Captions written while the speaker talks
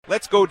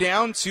Let's go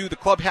down to the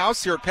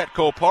clubhouse here at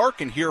Petco Park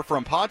and hear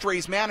from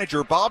Padres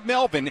manager Bob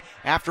Melvin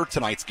after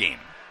tonight's game.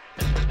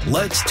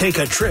 Let's take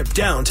a trip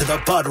down to the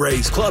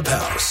Padres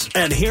clubhouse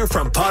and hear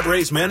from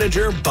Padres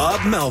manager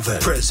Bob Melvin.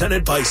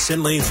 Presented by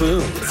Sinley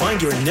Food. Find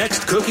your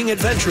next cooking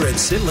adventure at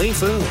Sinley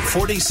Food,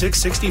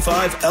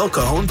 4665 El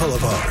Cajon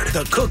Boulevard,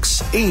 the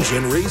Cook's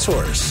Asian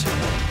Resource.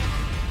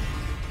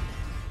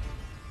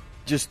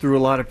 Just threw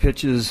a lot of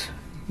pitches,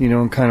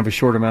 in kind of a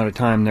short amount of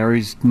time there.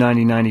 He's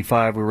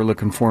 90-95. We were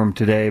looking for him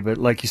today. But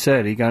like you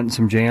said, he got in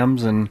some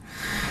jams, and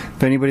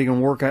if anybody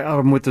can work out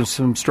him with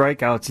some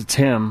strikeouts, it's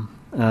him.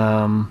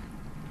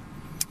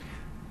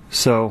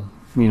 So,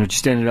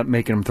 just ended up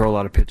making him throw a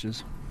lot of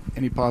pitches.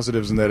 Any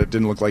positives in that it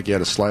didn't look like he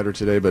had a slider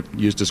today, but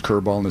used his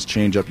curveball and his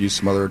changeup, used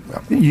some other...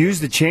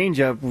 Used the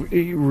changeup.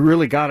 It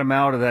really got him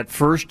out of that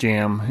first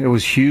jam. It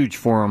was huge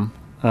for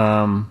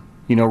him.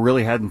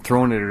 Really hadn't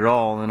thrown it at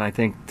all, and I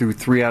think through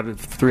three out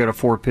of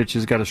 4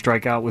 pitches, got a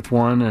strikeout with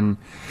one, and,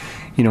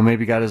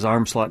 maybe got his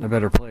arm slot in a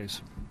better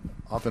place.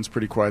 Offense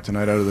pretty quiet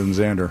tonight other than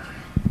Xander.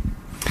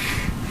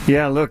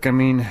 Yeah, look,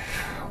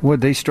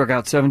 they struck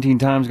out 17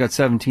 times, got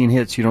 17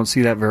 hits. You don't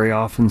see that very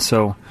often.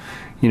 So,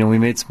 we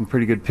made some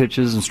pretty good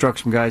pitches and struck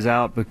some guys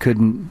out, but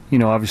couldn't,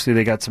 obviously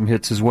they got some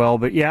hits as well.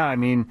 But, yeah,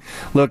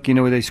 look,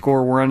 they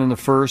score a run in the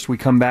first. We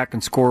come back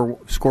and score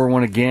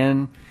one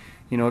again.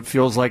 It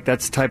feels like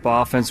that's the type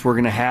of offense we're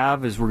going to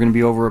have, is we're going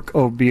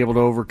to be able to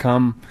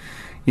overcome,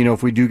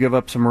 if we do give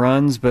up some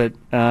runs. But,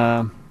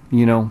 didn't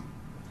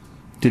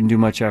do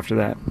much after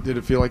that. Did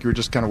it feel like you were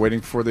just kind of waiting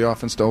for the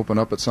offense to open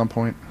up at some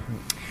point?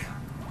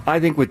 I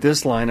think with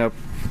this lineup,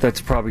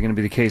 that's probably going to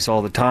be the case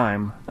all the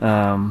time.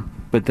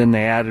 But then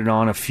they added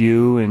on a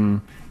few,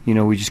 and,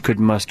 we just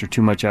couldn't muster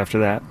too much after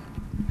that.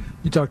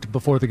 You talked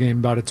before the game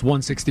about it's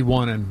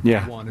 161 and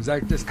 1. Is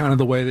that just kind of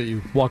the way that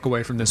you walk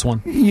away from this one?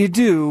 You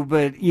do,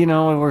 but,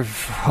 we're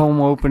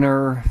home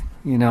opener.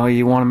 You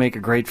want to make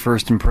a great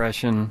first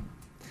impression.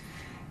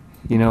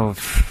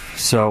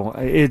 So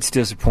it's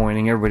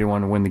disappointing. Everybody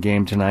wanted to win the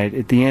game tonight.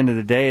 At the end of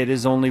the day, it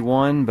is only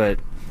 1, but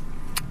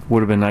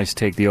would have been nice to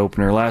take the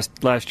opener.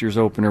 Last year's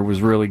opener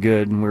was really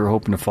good, and we were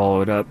hoping to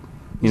follow it up,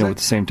 with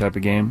the same type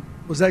of game.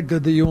 Was that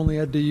good that you only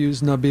had to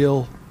use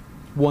Nabil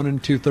 1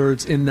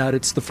 2/3 in that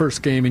it's the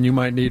first game and you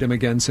might need him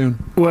again soon?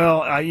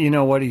 Well, you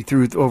know what? He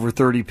threw over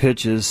 30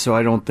 pitches, so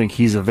I don't think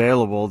he's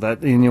available.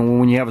 That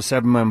when you have a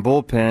 7-man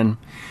bullpen,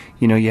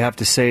 you have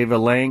to save a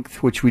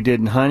length, which we did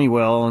in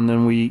Honeywell, and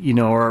then we,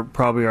 are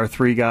probably our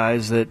 3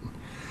 guys that,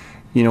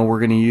 we're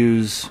going to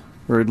use,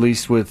 or at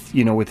least with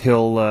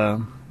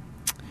Hill,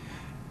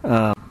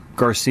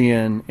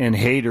 Garcia and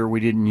Hader, we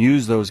didn't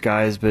use those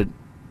guys, but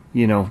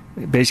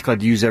basically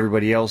had to use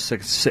everybody else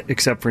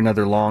except for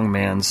another long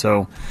man.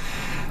 So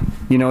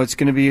it's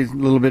going to be a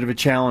little bit of a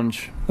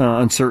challenge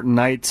on certain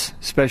nights,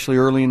 especially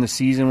early in the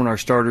season when our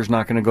starter's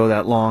not going to go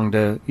that long.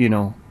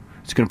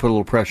 It's going to put a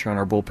little pressure on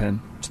our bullpen.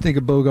 Just think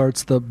of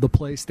Bogart's the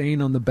play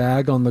staying on the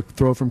bag on the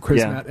throw from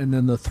Chris Matt, and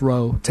then the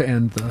throw to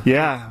end the...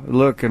 Yeah,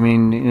 look,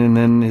 and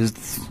then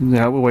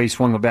the way he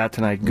swung the bat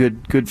tonight.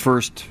 Good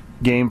first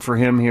game for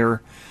him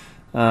here.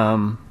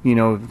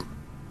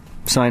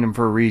 Signed him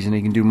for a reason.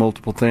 He can do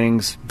multiple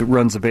things. It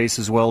runs the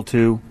bases well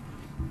too.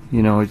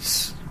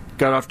 It's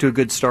got off to a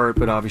good start,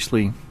 but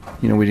obviously,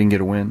 we didn't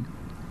get a win.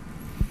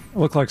 It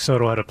looked like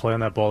Soto had a play on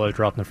that ball that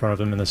dropped in front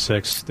of him in the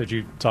 6th. Did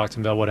you talk to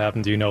him about what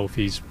happened? Do you know if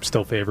he's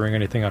still favoring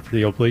anything after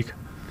the oblique?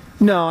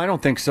 No, I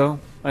don't think so.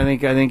 I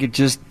think it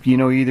just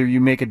either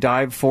you make a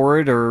dive for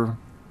it or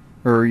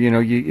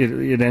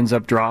it ends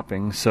up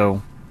dropping.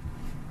 So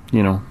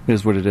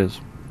is what it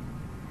is.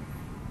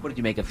 What did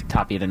you make of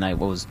Tapia tonight?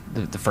 What was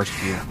the first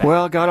few?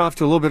 Well, got off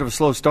to a little bit of a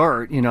slow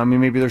start.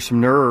 Maybe there's some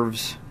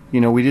nerves.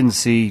 We didn't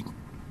see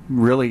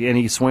really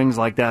any swings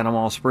like that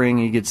all spring.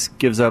 He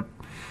gives up,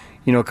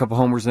 a couple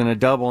homers and a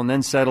double, and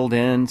then settled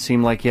in.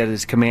 Seemed like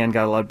his command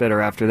got a lot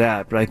better after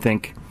that. But I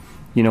think,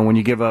 when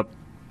you give up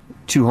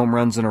 2 home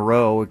runs in a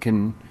row, it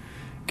can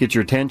get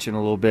your attention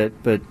a little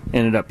bit. But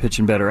ended up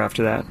pitching better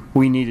after that.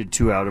 We needed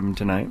 2 out of him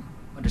tonight.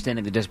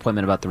 Understanding the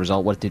disappointment about the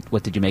result, what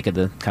did you make of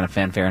the kind of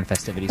fanfare and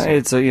festivities?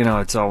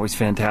 It's always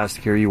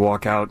fantastic here. You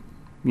walk out,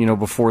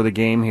 before the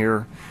game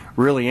here,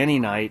 really any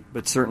night,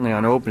 but certainly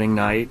on opening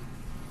night.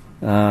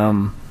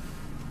 The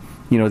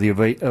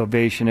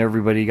ovation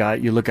everybody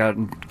got. You look out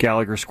in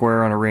Gallagher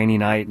Square on a rainy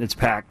night, and it's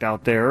packed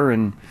out there,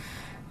 and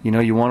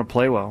you want to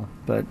play well,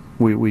 but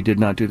we did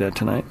not do that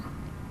tonight.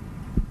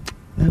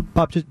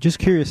 Bob, just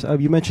curious,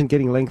 you mentioned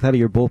getting length out of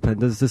your bullpen.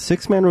 Does the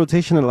 6-man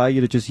rotation allow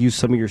you to just use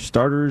some of your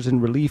starters in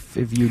relief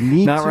if you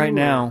need to? Not right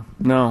now,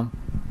 no.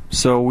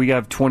 So we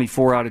have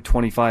 24 out of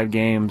 25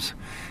 games.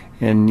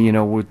 And,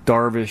 with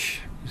Darvish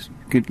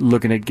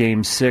looking at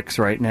Game 6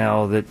 right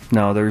now,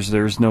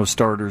 there's no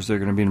starters that are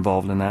going to be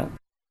involved in that.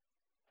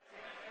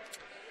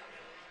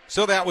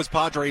 So that was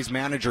Padres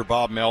manager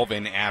Bob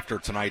Melvin after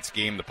tonight's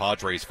game. The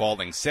Padres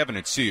falling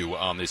 7-2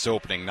 on this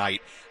opening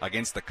night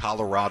against the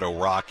Colorado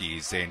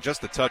Rockies. And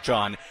just to touch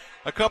on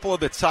A couple of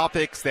the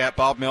topics that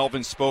Bob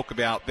Melvin spoke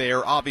about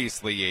there.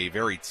 Obviously, a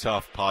very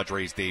tough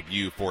Padres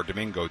debut for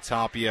Domingo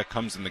Tapia.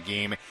 Comes in the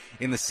game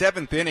in the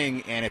 7th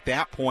inning, and at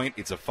that point,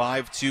 it's a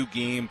 5-2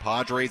 game.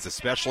 Padres,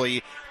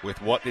 especially with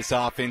what this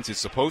offense is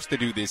supposed to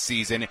do this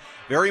season,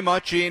 very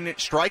much in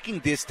striking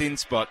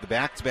distance, but the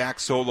back-to-back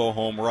solo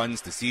home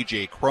runs to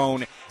C.J.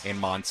 Cron and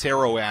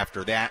Montero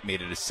after that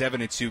made it a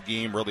 7-2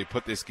 game, really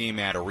put this game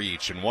out of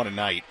reach, and what a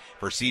night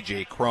for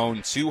C.J.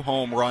 Cron. 2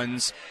 home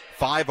runs,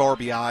 5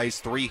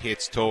 RBIs, 3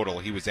 hits total.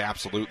 He was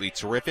absolutely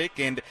terrific.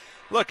 And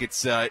look,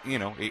 it's,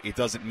 it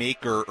doesn't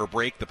make or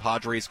break the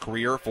Padres'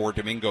 career for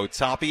Domingo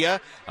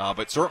Tapia,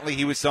 but certainly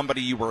he was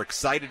somebody you were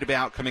excited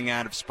about coming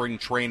out of spring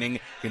training,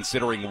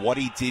 considering what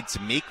he did to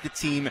make the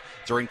team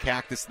during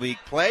Cactus League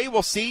play.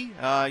 We'll see.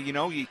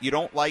 You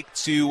don't like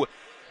to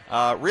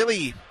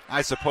really,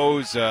 I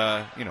suppose,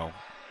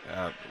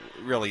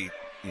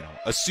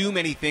 assume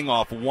anything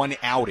off one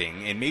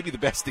outing, and maybe the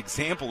best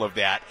example of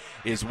that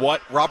is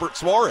what Robert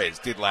Suarez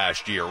did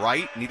last year,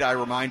 right? Need I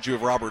remind you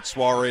of Robert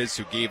Suarez,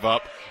 who gave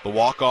up the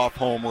walk-off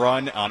home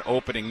run on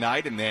opening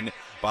night, and then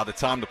by the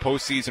time the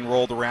postseason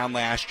rolled around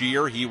last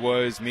year, he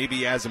was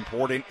maybe as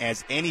important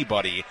as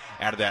anybody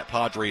out of that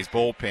Padres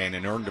bullpen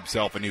and earned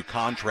himself a new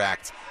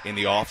contract in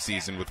the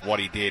offseason with what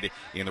he did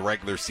in the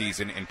regular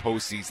season and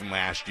postseason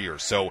last year.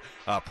 So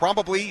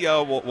probably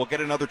we'll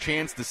get another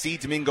chance to see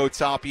Domingo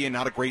Tapia.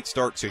 Not a great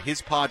start to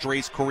his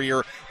Padres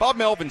career. Bob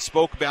Melvin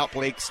spoke about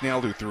Blake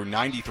Snell, who threw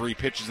 93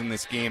 pitches in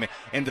this game,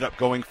 ended up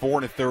going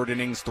 4 1/3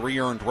 innings, 3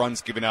 earned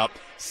runs given up,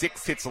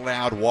 6 hits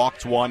allowed,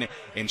 walked 1,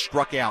 and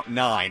struck out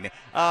 9.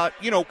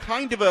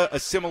 Kind of a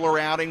similar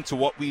outing to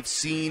what we've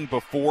seen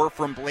before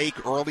from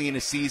Blake early in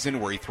the season,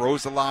 where he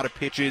throws a lot of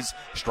pitches,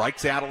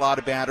 strikes out a lot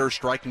of batters,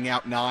 striking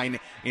out 9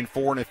 in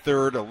 4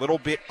 1/3, a little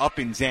bit up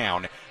and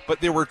down.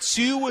 But there were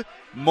 2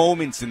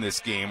 moments in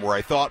this game where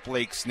I thought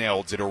Blake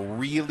Snell did a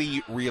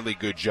really, really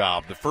good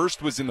job. The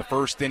first was in the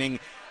first inning.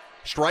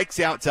 Strikes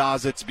out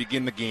Daza to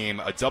begin the game,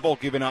 a double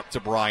given up to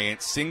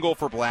Bryant, single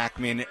for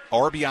Blackman,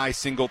 RBI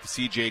single to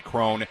C.J.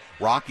 Cron.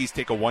 Rockies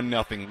take a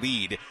 1-0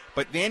 lead.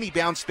 But then he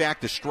bounced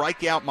back to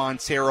strike out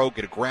Montero,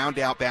 get a ground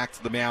out back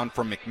to the mound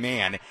from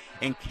McMahon,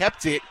 and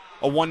kept it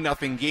a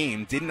 1-0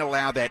 game. Didn't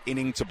allow that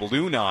inning to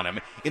balloon on him.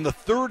 In the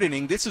 3rd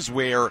inning, this is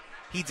where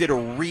he did a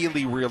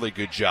really, really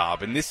good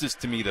job. And this is,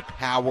 to me, the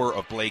power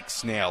of Blake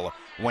Snell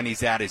when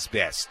he's at his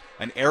best.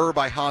 An error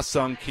by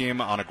Ha-Sung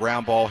Kim on a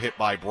ground ball hit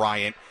by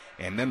Bryant.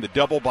 And then the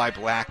double by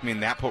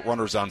Blackman, that put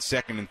runners on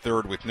 2nd and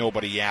 3rd with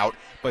nobody out.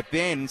 But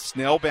then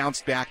Snell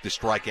bounced back to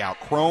strike out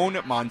Cron,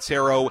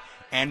 Montero,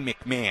 and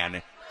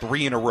McMahon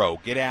 3 in a row.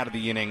 Get out of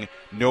the inning,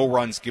 no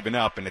runs given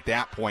up, and at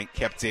that point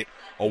kept it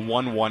a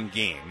 1-1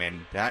 game.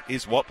 And that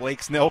is what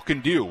Blake Snell can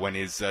do. When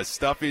his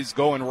stuff is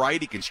going right,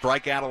 he can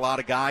strike out a lot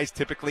of guys,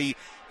 typically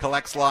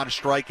collects a lot of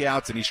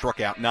strikeouts, and he struck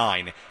out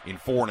 9 in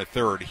 4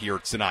 1/3 here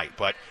tonight.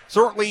 But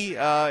certainly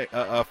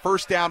a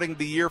first outing of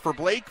the year for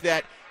Blake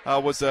that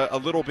was a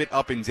little bit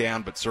up and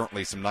down, but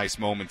certainly some nice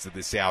moments of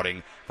this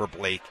outing for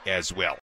Blake as well.